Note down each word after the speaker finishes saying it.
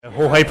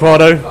Jorge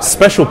Prado,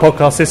 special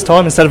podcast this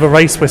time. Instead of a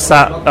race, we're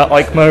sat at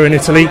EICMA in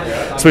Italy,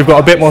 so we've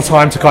got a bit more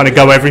time to kind of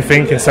go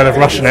everything instead of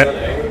rushing it.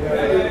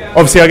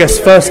 Obviously, I guess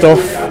first off,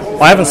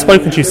 I haven't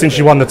spoken to you since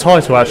you won the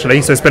title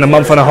actually, so it's been a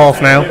month and a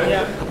half now.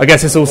 I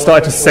guess it's all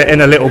started to set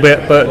in a little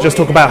bit, but just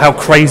talk about how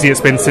crazy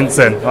it's been since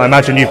then. I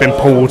imagine you've been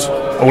pulled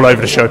all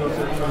over the show.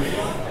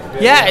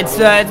 Yeah, it's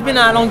been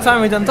a long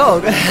time we don't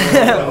talk.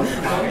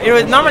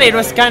 Normally it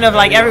was kind of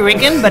like every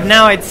weekend, but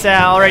now it's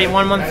already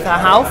 1 month and a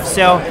half.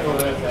 So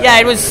yeah,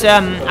 it was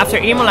after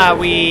Imola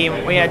we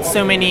had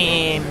so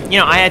many.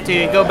 I had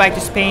to go back to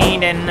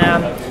Spain and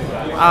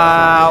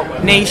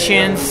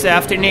nations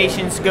after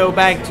nations go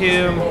back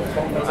to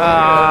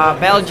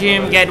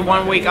Belgium, get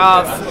 1 week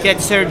off,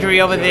 get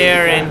surgery over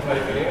there,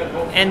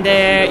 and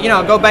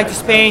go back to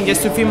Spain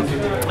just to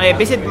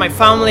visit my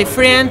family,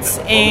 friends,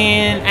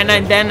 and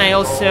then I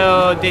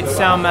also did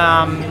some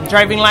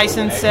driving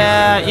license,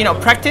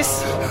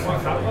 practice.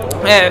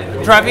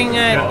 Driving,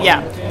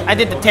 I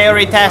did the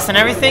theory test and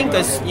everything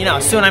because,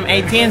 soon I'm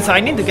 18, so I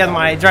need to get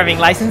my driving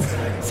license.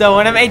 So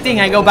when I'm 18,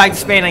 I go back to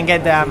Spain and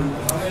get them.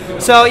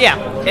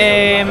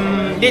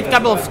 Did a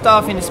couple of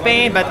stuff in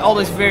Spain, but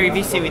always very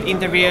busy with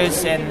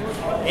interviews and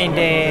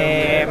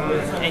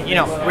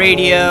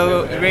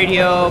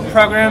radio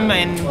program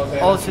and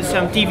also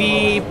some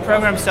TV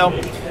programs. So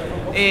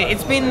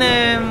it's been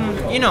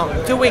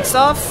 2 weeks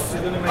off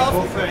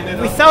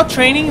without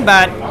training,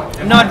 but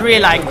not really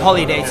like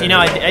holidays.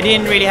 I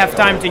didn't really have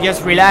time to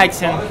just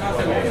relax and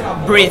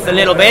breathe a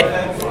little bit.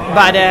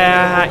 But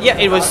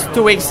it was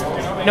 2 weeks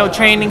no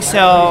training.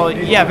 So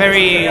yeah,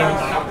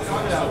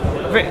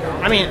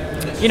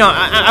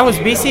 I was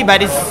busy,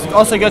 but it's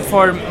also good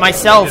for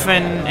myself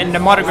and the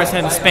motocross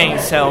in Spain.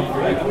 So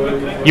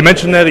you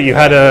mentioned there that you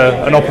had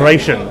an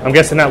operation. I'm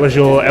guessing that was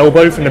your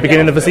elbow from the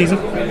beginning of the season?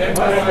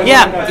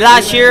 Yeah,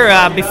 last year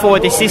before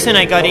the season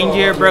I got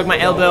injured, broke my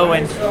elbow,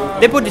 and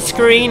they put the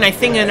screw in. I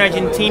think in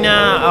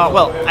Argentina,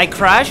 I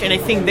crashed, and I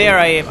think there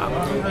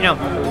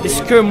the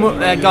screw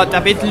got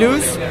a bit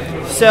loose.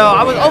 So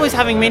I was always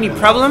having many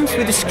problems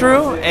with the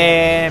screw.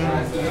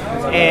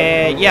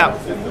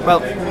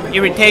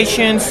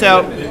 Irritation.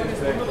 So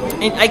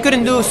I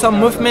couldn't do some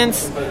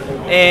movements,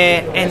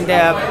 and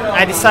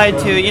I decided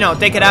to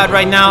take it out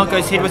right now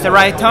because it was the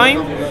right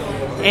time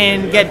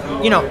and get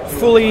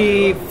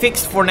fully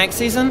fixed for next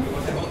season.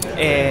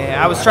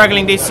 I was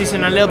struggling this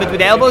season a little bit with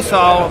the elbow, so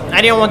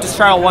I didn't want to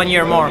struggle 1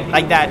 year more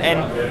like that.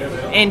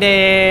 And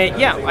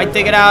I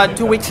took it out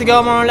 2 weeks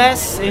ago more or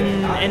less,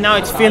 and now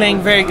it's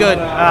feeling very good.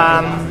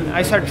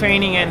 I started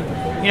training and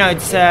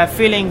it's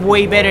feeling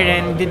way better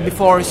than it did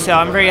before, so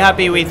I'm very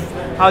happy with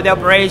how the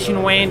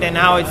operation went and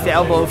how it's the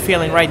elbow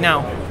feeling right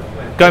now.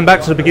 Going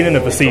back to the beginning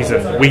of the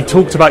season, we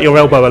talked about your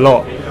elbow a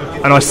lot,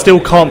 and I still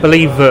can't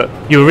believe that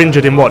you were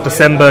injured in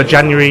December,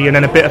 January, and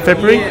then a bit of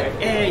February?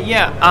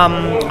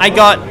 I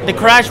got the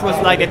crash was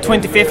like the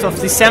 25th of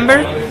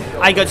December.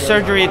 I got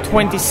surgery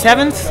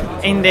 27th,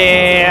 and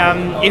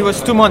it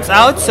was 2 months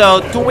out.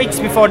 So 2 weeks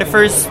before the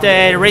first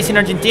race in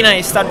Argentina,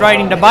 I started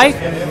riding the bike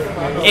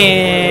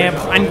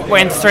and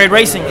went straight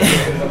racing.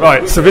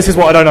 Right, so this is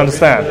what I don't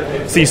understand.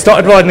 So you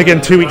started riding again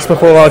 2 weeks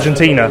before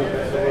Argentina,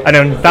 and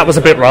then that was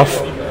a bit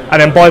rough,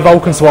 and then by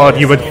Valkenswaard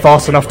you were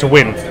fast enough to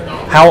win.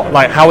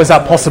 How is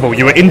that possible?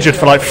 You were injured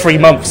for 3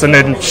 months, and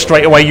then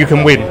straight away you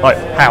can win.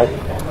 How?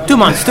 2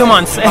 months.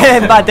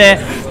 But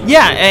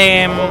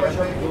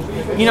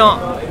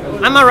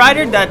I'm a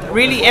rider that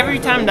really every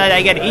time that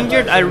I get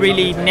injured, I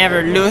really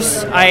never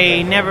lose.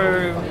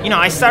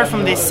 I start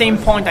from the same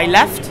point I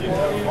left.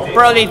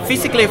 Probably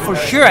physically for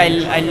sure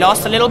I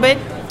lost a little bit,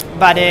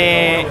 but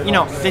the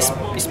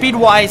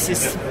speed-wise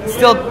is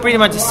still pretty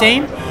much the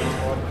same.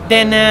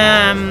 Then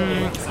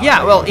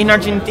in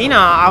Argentina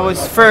I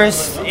was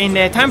first in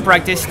the time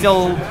practice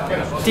till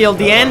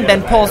the end.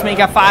 Then Pauls make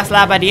a fast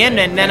lap at the end,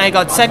 and then I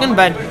got second.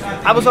 But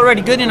I was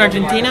already good in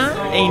Argentina.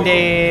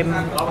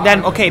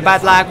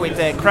 Bad luck with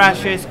the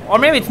crashes, or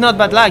maybe it's not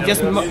bad luck,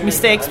 just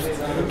mistakes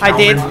I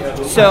did.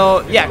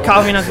 So yeah,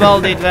 Calvin as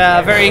well did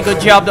a very good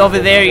job over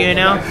there.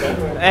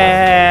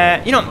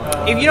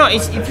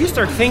 If you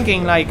start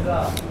thinking like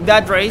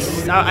that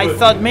race, I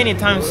thought many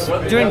times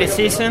during the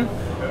season.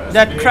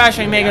 That crash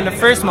I made on the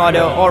first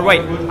moto,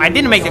 I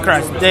didn't make the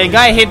crash. The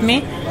guy hit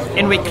me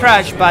and we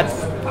crashed, but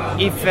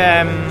if,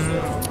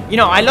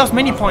 I lost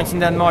many points in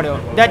that moto.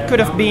 That could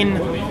have been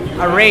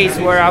a race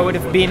where I would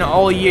have been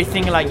all year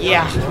thinking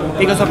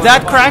because of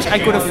that crash, I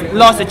could have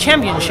lost the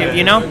championship,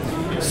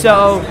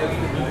 So,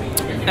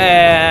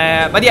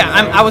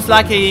 I was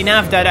lucky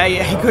enough that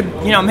I could,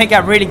 make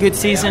a really good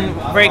season,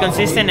 very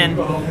consistent,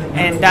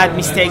 and that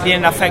mistake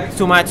didn't affect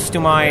too much to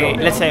my,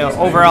 let's say,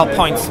 overall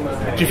points.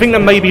 Do you think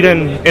that maybe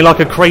then, in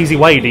a crazy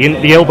way,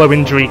 the elbow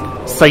injury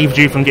saved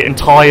you from getting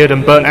tired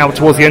and burnt out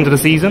towards the end of the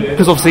season?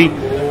 Because obviously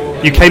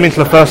you came into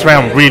the first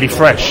round really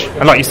fresh,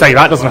 and like you say,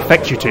 that doesn't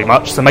affect you too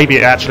much, so maybe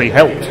it actually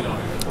helped.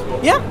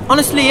 Yeah,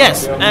 honestly,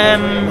 yes.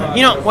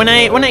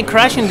 When I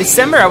crashed in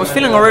December, I was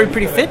feeling already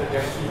pretty fit.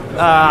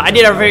 I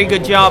did a very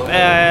good job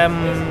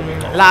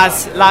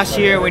last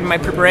year with my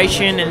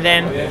preparation, and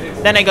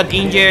then I got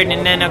injured,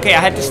 and then I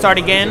had to start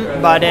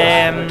again. But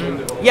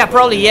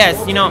probably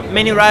yes.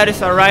 Many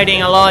riders are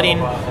riding a lot in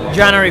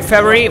January,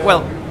 February.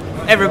 Well,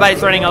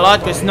 everybody's running a lot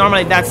because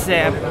normally that's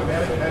the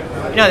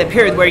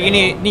period where you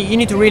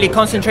need to really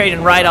concentrate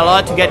and ride a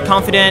lot to get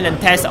confident and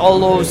test all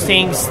those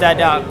things that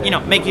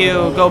make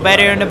you go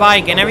better on the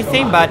bike and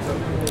everything. But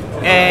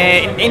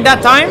in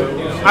that time,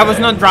 I was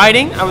not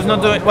riding. I was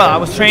not doing well. I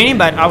was training,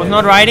 but I was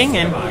not riding.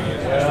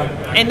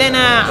 And then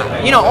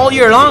all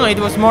year long it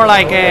was more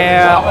like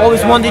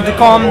always wanted to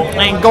come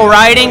and go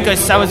riding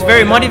because I was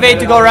very motivated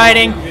to go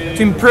riding,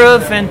 to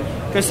improve, and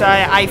because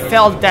I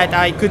felt that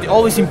I could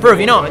always improve,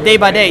 day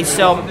by day.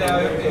 So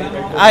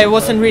I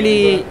wasn't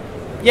really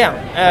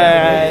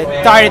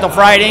tired of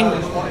riding,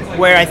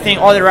 where I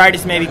think other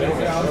riders maybe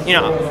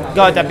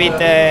got a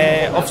bit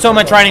of so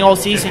much riding all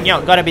season,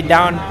 got a bit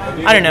down.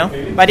 I don't know,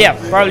 but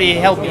probably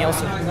helped me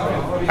also.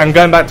 And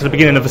going back to the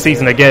beginning of the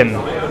season again,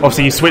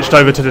 obviously you switched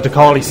over to the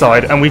Ducati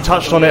side, and we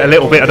touched on it a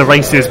little bit at the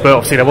races, but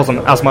obviously there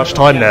wasn't as much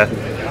time there.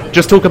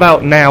 Just talk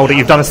about now that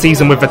you've done a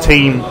season with the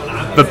team,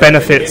 the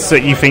benefits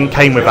that you think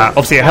came with that.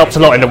 Obviously it helped a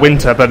lot in the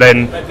winter, but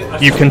then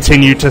you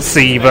continue to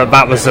see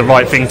that was the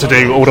right thing to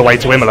do all the way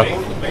to Imola.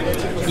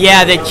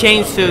 Yeah, the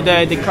change to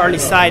the Ducati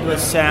side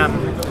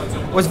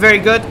was very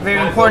good,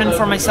 very important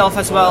for myself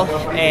as well.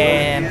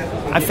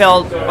 I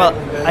felt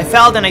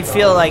and I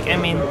feel like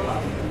I'm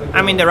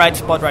in the right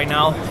spot right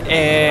now.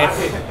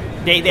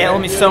 They help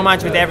me so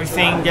much with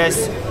everything,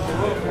 just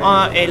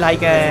at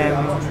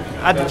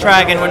the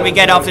track and when we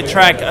get off the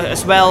track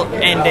as well.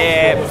 And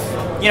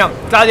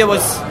Claudio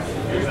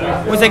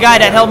was a guy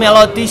that helped me a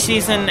lot this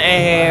season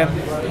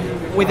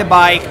with the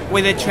bike,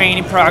 with the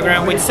training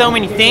program, with so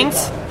many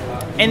things,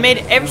 and made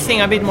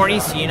everything a bit more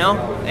easy.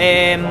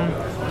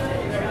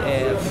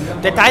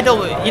 The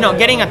title,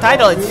 getting a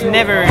title, it's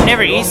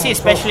never easy,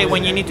 especially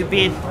when you need to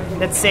beat,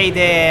 let's say,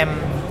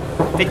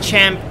 the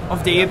champ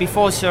of the year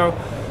before. So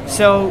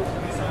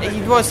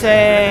it was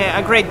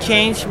a great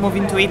change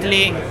moving to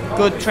Italy.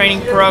 Good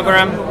training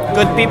program,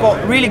 good people,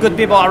 really good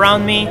people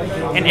around me,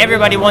 and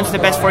everybody wants the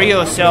best for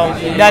you. So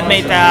that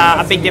made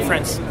a big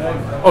difference.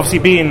 Obviously,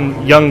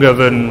 being younger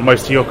than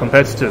most of your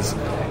competitors,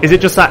 is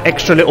it just that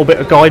extra little bit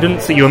of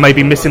guidance that you were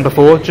maybe missing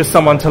before? Just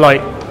someone to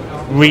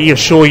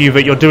reassure you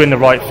that you're doing the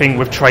right thing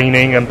with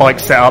training and bike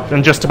setup,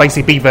 and just to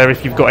basically be there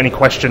if you've got any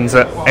questions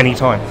at any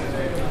time?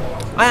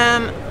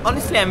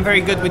 Honestly, I'm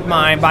very good with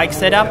my bike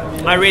setup.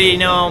 I really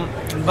know,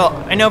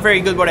 I know very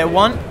good what I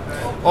want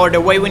or the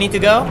way we need to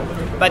go.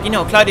 But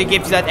Claudio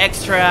gives that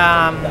extra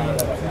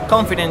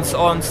confidence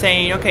on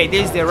saying, okay,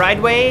 this is the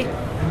right way,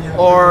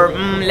 or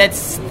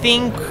let's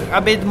think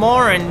a bit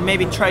more and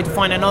maybe try to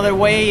find another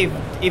way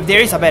if there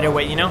is a better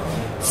way.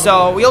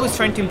 So we always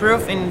try to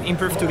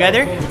improve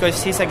together,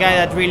 because he's a guy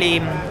that really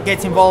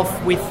gets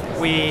involved with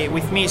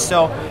me.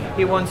 So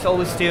he wants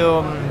always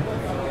to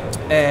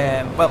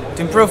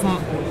improve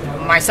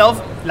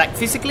myself, like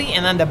physically,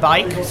 and then the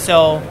bike.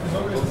 So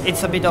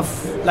it's a bit of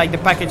like the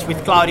package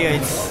with Claudio.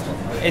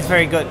 It's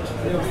very good.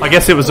 I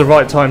guess it was the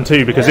right time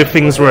too, because if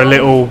things were a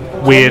little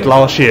weird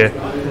last year,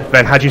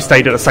 then had you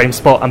stayed at the same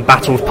spot and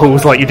battled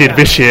pools like you did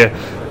this year,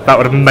 that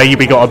would have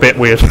maybe got a bit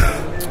weird.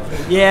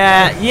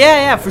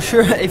 Yeah, for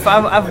sure. If I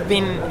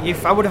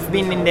would have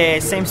been in the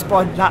same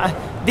spot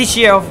this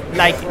year of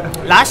like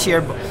last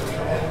year,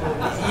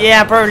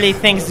 probably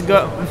things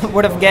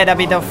would have get a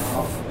bit of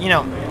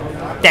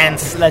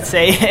tense, let's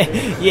say.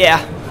 Yeah.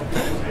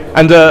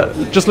 And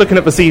just looking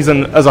at the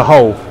season as a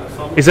whole,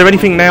 is there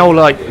anything now,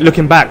 like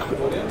looking back,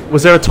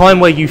 was there a time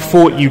where you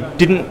thought you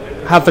didn't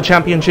have the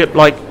championship,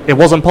 like it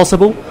wasn't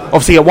possible?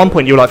 Obviously at one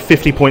point you were like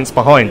 50 points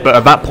behind, but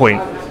at that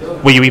point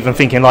were you even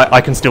thinking like I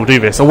can still do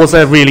this, or was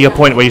there really a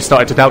point where you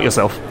started to doubt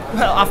yourself?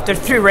 Well, after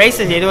 3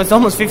 races it was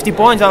almost 50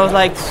 points. I was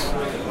like,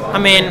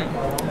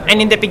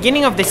 and in the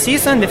beginning of the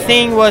season the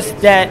thing was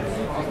that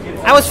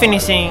I was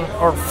finishing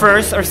or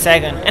first or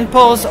second, and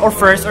Paul's or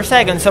first or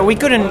second, so we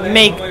couldn't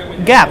make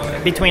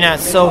gap between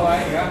us. So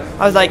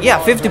I was like,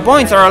 50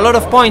 points are a lot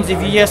of points if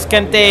you just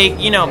can take,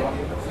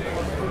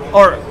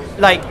 or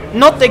like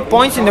not take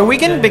points in the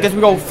weekend because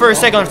we go first,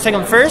 second, or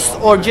second, first,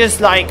 or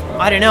just like,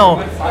 I don't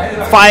know,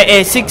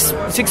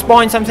 6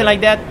 points, something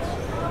like that.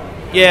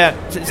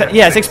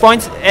 6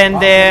 points,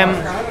 and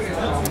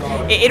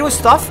it was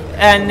tough.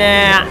 And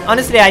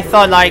honestly, I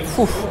thought like,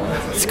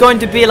 it's going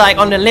to be like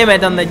on the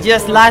limit on the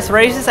just last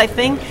races, I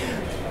think.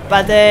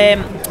 But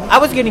I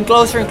was getting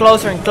closer and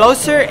closer and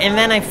closer, and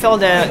then I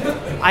felt that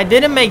I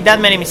didn't make that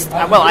many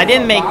mistakes. Well, I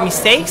didn't make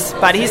mistakes,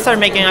 but he started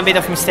making a bit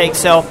of mistakes,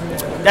 so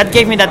that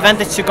gave me the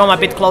advantage to come a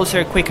bit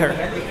closer, quicker.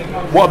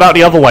 What about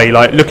the other way?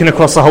 Like looking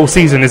across the whole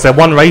season, is there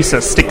one race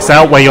that sticks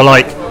out where you're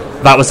like,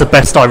 that was the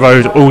best I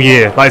rode all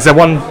year? Like, is there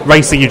one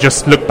race that you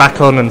just look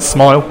back on and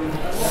smile?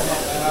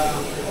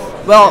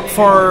 Well,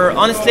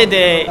 honestly,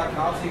 the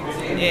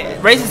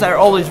races are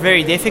always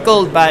very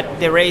difficult, but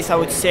the race I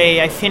would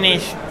say I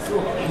finished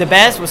the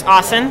best was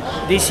Assen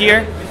this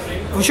year.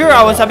 For sure,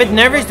 I was a bit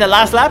nervous the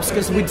last laps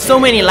because with so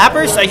many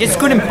lappers, I just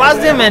couldn't pass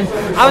them, and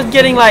I was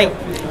getting like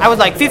I was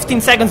like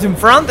 15 seconds in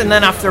front, and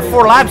then after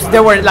 4 laps,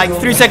 they were like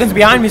 3 seconds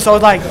behind me. So I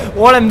was like,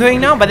 what I'm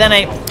doing now? But then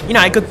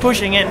I could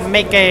push and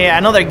make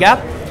another gap.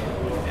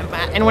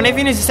 And when I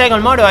finished the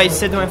second moto, I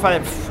said to my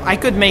father, I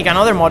could make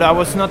another moto. I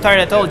was not tired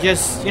at all,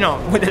 just,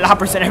 with the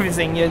lappers and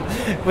everything. It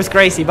was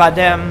crazy. But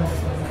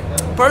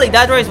probably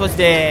that race was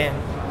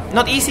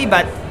not easy,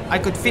 but I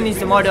could finish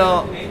the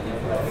moto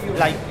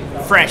like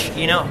fresh,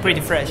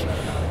 pretty fresh.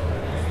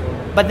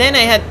 But then I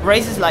had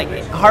races like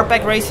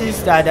hardpack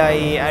races that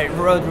I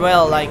rode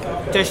well, like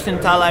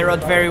Tuschental I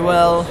rode very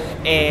well,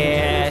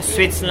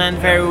 Switzerland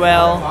very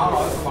well.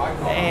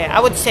 I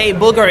would say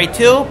Bulgari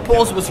too.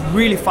 Poles was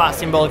really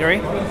fast in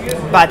Bulgari,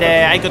 but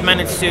I could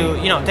manage to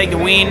take the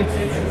win.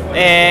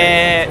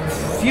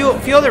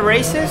 Few other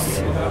races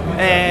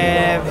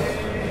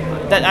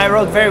that I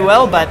rode very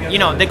well, but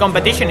the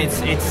competition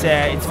it's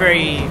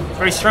very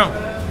very strong.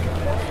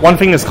 One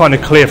thing that's kind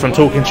of clear from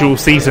talking to you all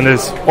season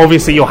is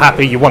obviously you're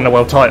happy you won the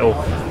world title,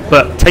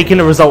 but taking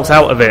the results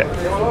out of it,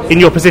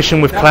 in your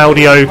position with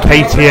Claudio,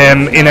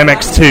 KTM, in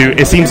MX2,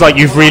 it seems like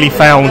you've really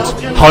found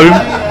home.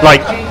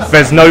 Like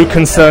there's no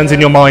concerns in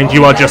your mind.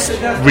 You are just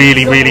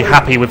really, really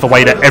happy with the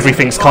way that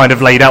everything's kind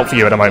of laid out for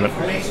you at the moment.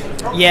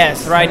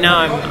 Yes, right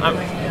now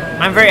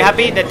I'm very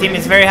happy. The team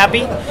is very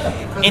happy.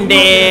 I'm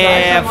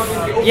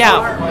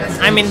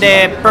in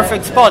the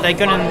perfect spot. I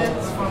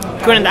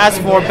couldn't ask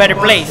for a better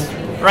place.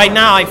 Right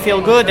now I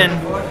feel good, and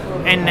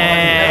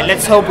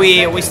let's hope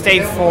we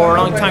stay for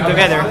a long time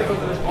together.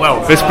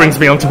 Well, this brings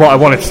me on to what I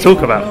wanted to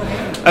talk about.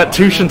 At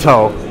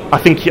Tuschental, I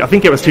think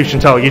it was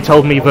Tuschental, you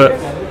told me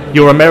that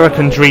your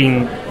American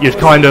dream, you'd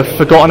kind of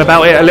forgotten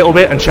about it a little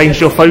bit and changed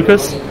your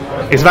focus.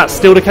 Is that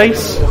still the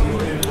case?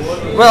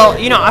 Well,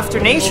 after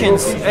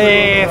Nations,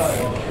 the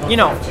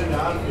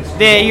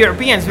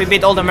Europeans, we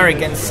beat all the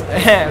Americans.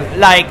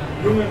 Like,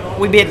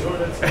 we beat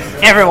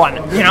everyone,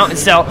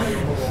 so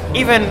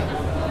even...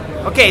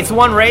 Okay, it's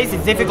one race.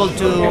 It's difficult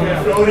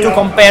to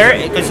compare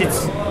because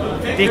it's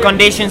the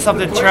conditions of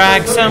the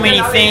track, so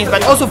many things.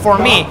 But also for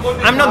me,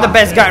 I'm not the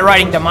best guy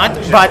riding the mud.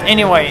 But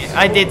anyway,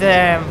 I did.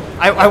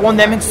 I won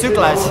the MX2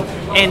 class,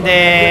 and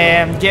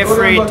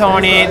Jeffrey,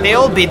 Tony, they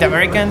all beat the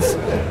Americans.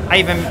 I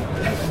even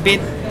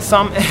beat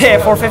some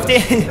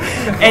 450.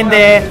 And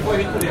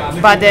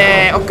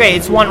okay,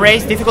 it's one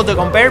race, difficult to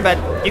compare. But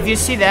if you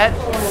see that,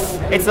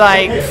 it's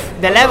like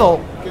the level.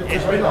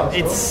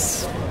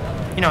 It's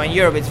in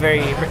Europe,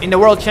 in the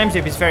World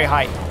Championship, it's very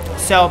high.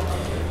 So,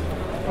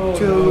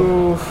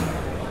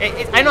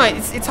 I know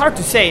it's hard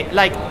to say.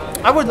 Like,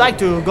 I would like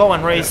to go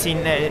and race in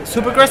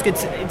Supercross.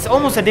 It's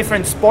almost a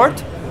different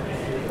sport.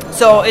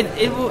 So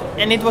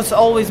it was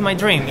always my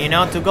dream,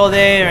 to go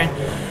there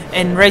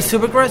and race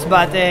Supercross.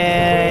 But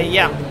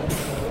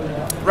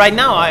right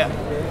now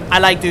I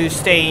like to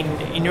stay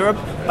in Europe.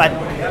 But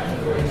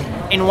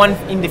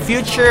in the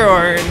future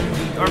or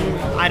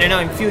I don't know,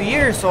 in a few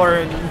years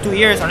or 2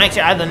 years or next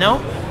year, I don't know,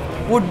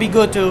 would be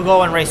good to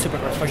go and race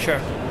Supercross for sure.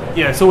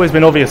 Yeah, it's always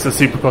been obvious that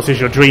Supercross is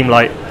your dream.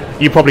 Like,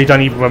 you probably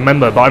don't even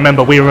remember, but I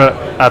remember we were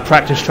at a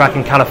practice track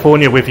in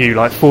California with you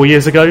like 4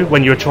 years ago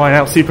when you were trying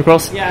out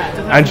Supercross. Yeah,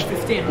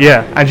 2015.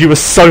 And you were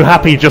so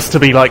happy just to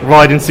be like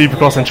riding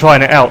Supercross and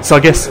trying it out. So I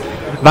guess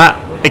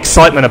that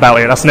excitement about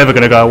it, that's never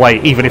going to go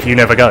away, even if you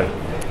never go.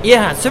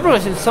 Yeah,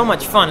 Supercross is so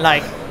much fun.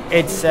 Like,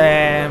 it's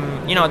the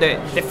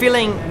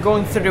feeling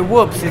going through the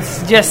whoops.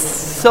 It's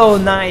just so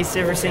nice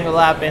every single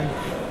lap,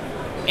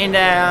 and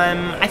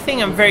I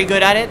think I'm very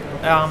good at it.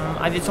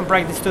 I did some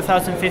practice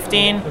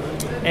 2015,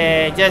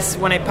 just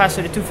when I passed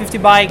to the 250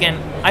 bike, and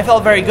I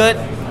felt very good.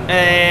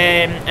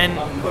 And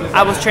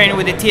I was training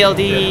with the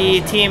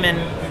TLD team,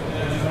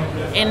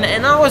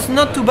 and I was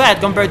not too bad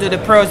compared to the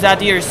pros that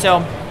year.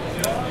 So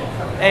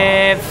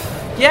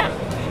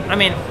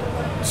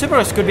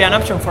Supercross could be an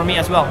option for me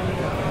as well.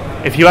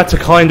 If you had to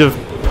kind of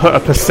put a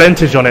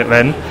percentage on it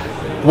then,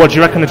 what do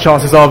you reckon the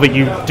chances are that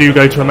you do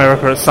go to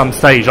America at some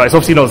stage? Like, it's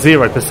obviously not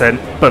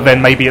 0%, but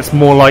then maybe it's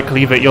more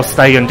likely that you'll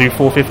stay and do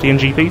 450 and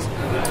GPs?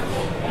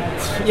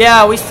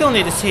 Yeah, we still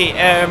need to see.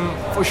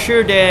 For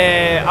sure,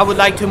 I would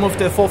like to move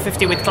to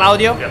 450 with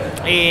Claudio.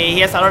 Yeah. He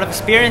has a lot of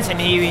experience, and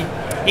he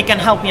can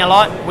help me a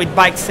lot with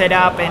bike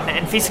setup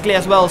and physically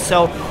as well.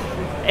 So,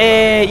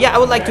 I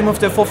would like to move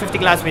to the 450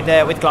 class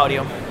with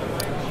Claudio.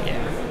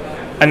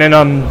 Yeah. And then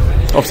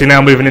obviously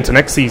now moving into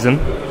next season,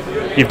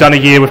 you've done a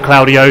year with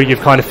Claudio,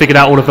 you've kind of figured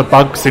out all of the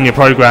bugs in your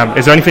program.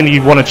 Is there anything that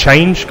you want to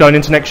change going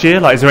into next year?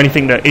 Like, is there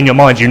anything that in your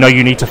mind you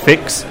need to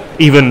fix,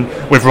 even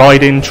with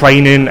riding,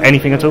 training,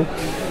 anything at all?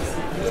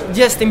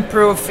 Just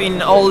improve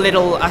in all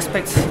little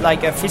aspects,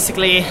 like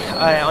physically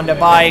on the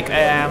bike,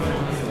 and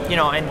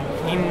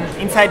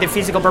inside the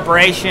physical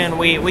preparation,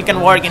 we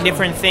can work in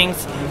different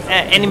things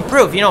and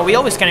improve. We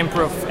always can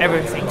improve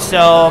everything.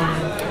 So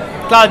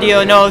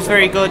Claudio knows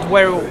very good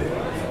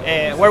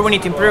where we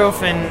need to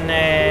improve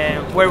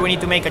and where we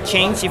need to make a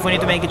change, if we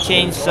need to make a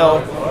change.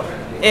 So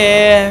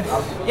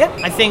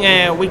I think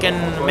we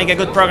can make a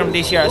good program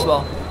this year as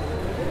well.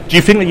 Do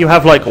you think that you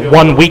have like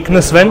one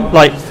weakness then?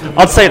 Like,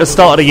 I'd say at the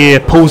start of the year,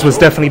 Pauls was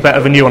definitely better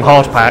than you on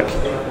hardpack,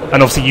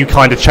 and obviously you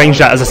kind of changed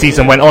that as the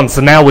season went on.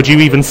 So now would you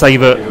even say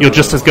that you're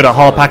just as good at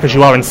hard pack as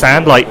you are in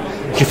sand? Like,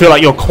 do you feel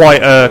like you're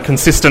quite a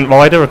consistent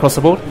rider across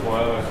the board?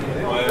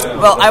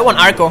 Well, I won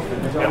Arco,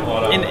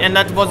 and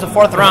that was the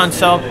 4th round,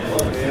 so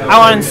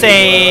I wouldn't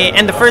say,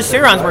 and the first 3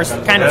 rounds were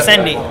kind of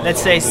sandy,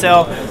 let's say.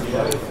 So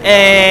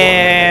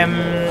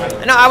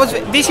no,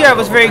 this year I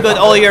was very good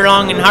all year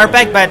long in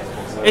hardpack, but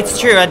it's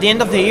true, at the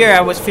end of the year I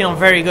was feeling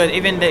very good.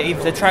 Even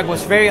if the track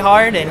was very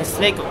hard and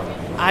slick,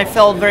 I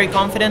felt very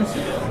confident.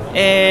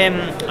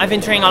 I've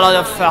been training a lot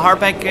of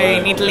hardpack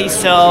in Italy,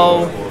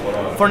 so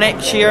for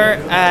next year,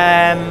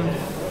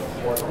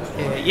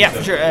 yeah,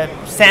 for sure,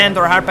 sand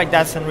or hardpack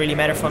doesn't really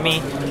matter for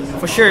me.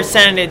 For sure,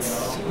 sand,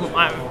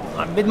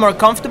 I'm a bit more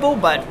comfortable,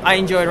 but I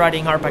enjoy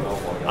riding hardpack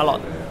a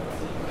lot.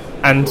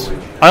 And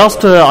I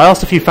asked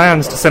a few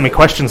fans to send me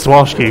questions to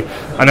ask you,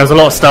 and there was a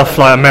lot of stuff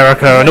like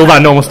America and all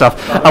that normal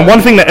stuff. And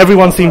one thing that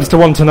everyone seems to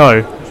want to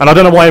know, and I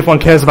don't know why everyone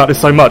cares about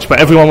this so much, but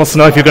everyone wants to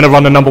know if you're going to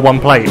run the number 1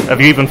 plate. Have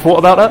you even thought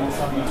about that?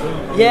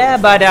 Yeah,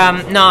 but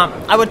no,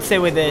 I would say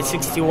with the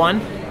 61.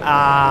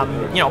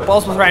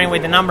 Pulse was riding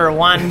with the number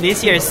 1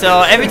 this year,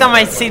 so every time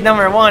I see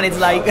number 1, it's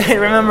like,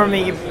 remember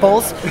me,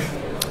 Pulse.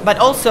 But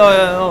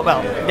also,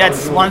 well,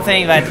 that's one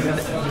thing, but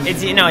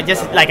it's,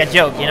 just like a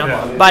joke,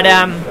 Yeah. But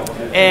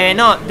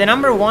no, the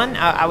number 1,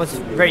 I was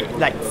very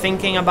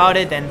thinking about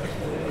it, and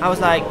I was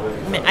like,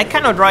 man, I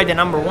cannot ride the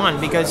number 1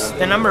 because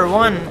the number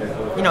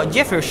 1,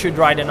 Jeffrey should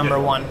ride the number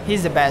 1.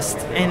 He's the best,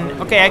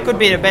 and okay, I could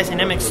be the best in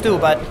MX2,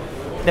 but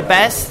the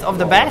best of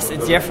the best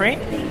is Jeffrey.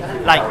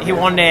 Like, he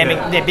won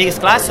the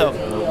biggest class, so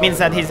it means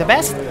that he's the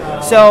best.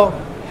 So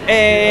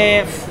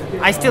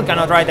I still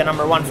cannot ride the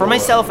number 1. For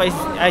myself,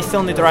 I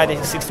still need to ride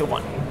the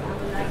 61.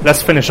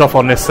 Let's finish off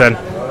on this then.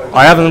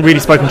 I haven't really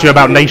spoken to you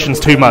about Nations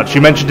too much.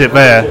 You mentioned it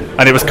there,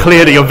 and it was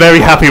clear that you're very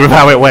happy with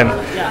how it went.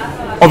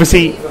 Yeah.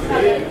 Obviously,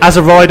 as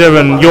a rider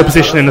and your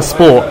position in the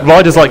sport,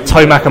 riders like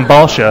Tomac and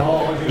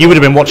Barsha, you would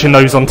have been watching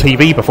those on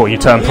TV before you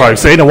turned pro.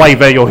 So in a way,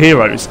 they're your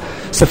heroes.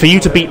 So for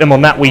you to beat them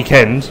on that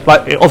weekend,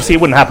 obviously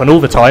it wouldn't happen all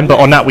the time, but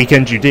on that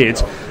weekend you did.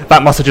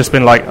 That must have just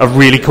been like a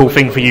really cool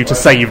thing for you to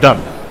say you've done.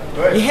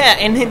 Yeah,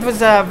 and it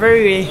was a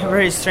very,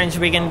 very strange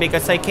weekend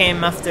because I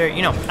came after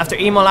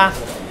Imola.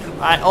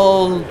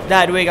 All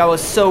that week I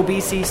was so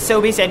busy.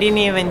 I didn't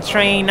even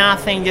train,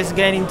 nothing, just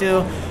get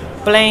into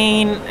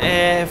plane,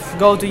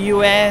 go to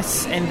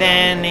US, and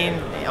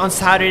then on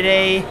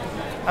Saturday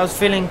I was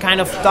feeling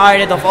kind of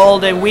tired of all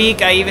the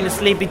week. I even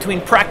sleep between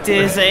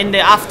practice in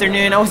the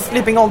afternoon. I was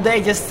sleeping all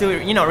day just to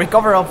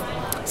recover of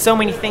so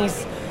many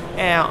things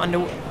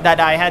that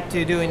I had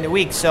to do in the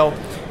week. So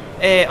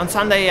on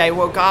Sunday I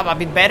woke up a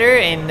bit better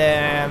and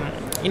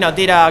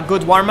did a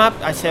good warm-up.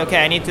 I said,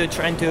 okay, I need to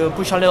try to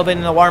push a little bit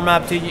in the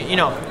warm-up to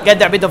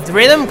get a bit of the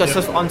rhythm,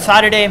 because on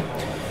Saturday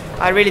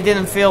I really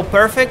didn't feel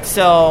perfect.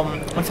 So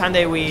on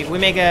Sunday we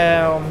make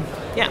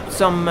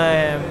some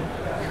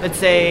let's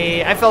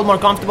say I felt more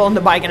comfortable on the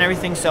bike and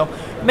everything, so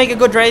make a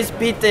good race,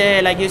 beat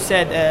like you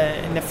said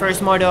in the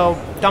first moto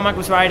Tomac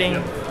was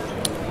riding,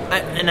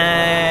 and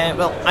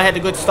I had a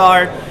good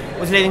start,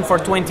 was leading for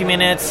 20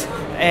 minutes,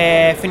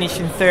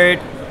 finishing 3rd,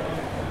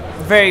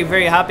 very,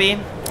 very happy.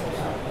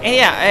 And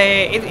yeah,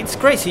 it's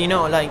crazy,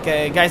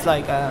 guys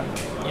like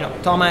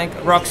Tomac,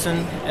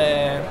 Roxon,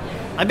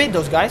 I beat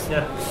those guys.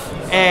 Yeah.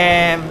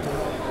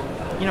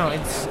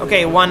 It's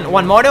okay,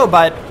 one moto,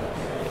 but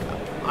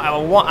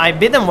I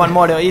beat them 1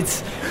 moto.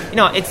 It's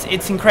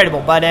it's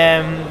incredible. But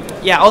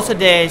also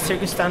the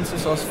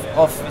circumstances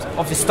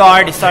of the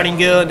start is starting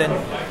good.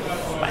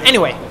 But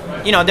anyway,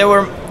 they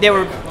were.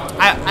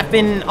 I've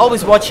been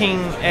always watching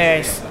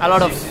a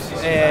lot of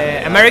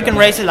American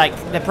races like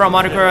the Pro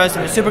Motocross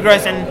and the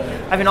Supercross, and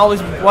I've been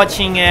always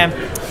watching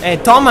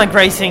Tomac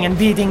racing and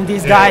beating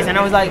these guys, and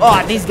I was like,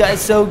 oh, this guy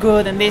is so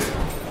good, and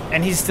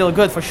he's still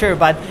good for sure.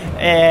 But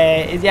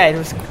it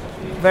was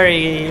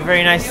very,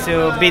 very nice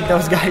to beat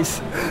those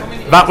guys.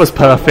 That was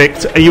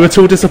perfect. Are you at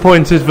all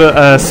disappointed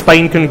that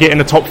Spain couldn't get in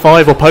the top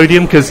 5 or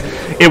podium? Because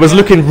it was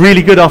looking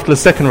really good after the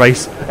second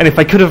race, and if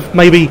they could have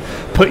maybe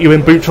put you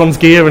in Boutron's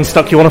gear and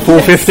stuck you on a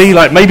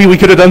 450, maybe we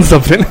could have done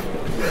something.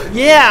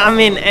 Yeah, I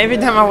mean, every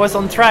time I was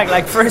on track,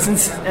 like first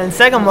and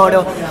second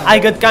moto, I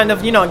could kind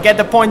of, get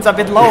the points a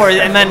bit lower,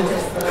 and then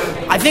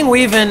I think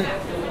we even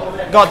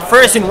got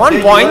first in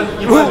one point.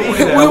 We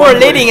were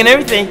leading and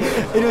everything.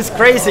 It was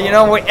crazy,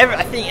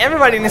 I think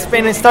everybody in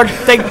Spain started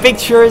to take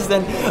pictures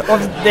of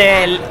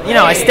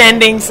the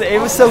standings. It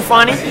was so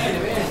funny,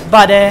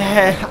 but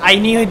I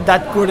knew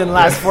that couldn't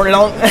last for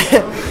long.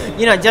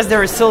 Just the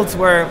results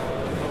were,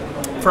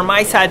 from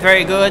my side,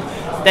 very good.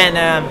 Then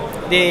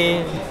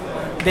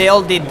they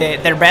all did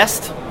their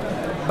best,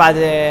 but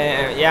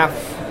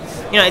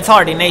it's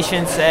hard in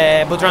Nations.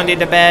 Boutron did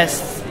the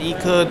best he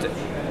could.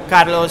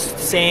 Carlos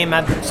same,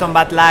 had some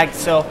bad lag.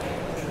 So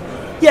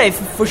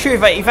for sure,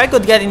 if I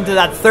could get into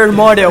that third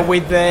moto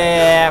with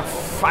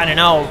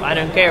I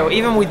don't care,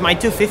 even with my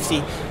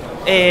 250,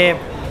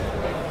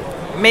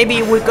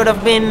 maybe we could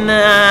have been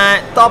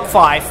top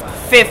 5,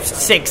 5th,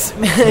 6th.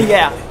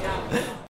 Yeah.